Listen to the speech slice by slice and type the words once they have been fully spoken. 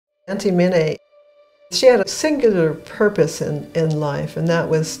Auntie Miné, she had a singular purpose in life, and that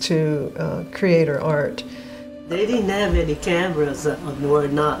was to create her art. They didn't have any cameras, were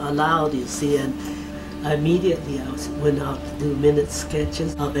not allowed, you see, and immediately I went out to do minute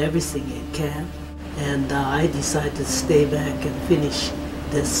sketches of everything in camp, and I decided to stay back and finish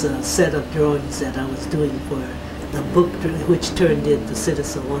this set of drawings that I was doing for the book, which turned into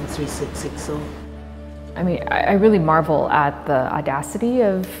Citizen 13660. I mean, I really marvel at the audacity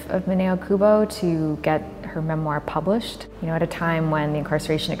of Miné Okubo to get her memoir published. You know, at a time when the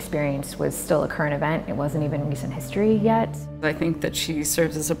incarceration experience was still a current event, it wasn't even recent history yet. I think that she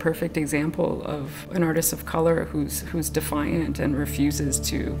serves as a perfect example of an artist of color who's defiant and refuses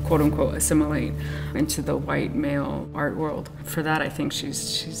to, quote unquote, assimilate into the white male art world. For that, I think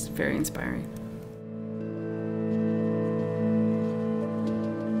she's very inspiring.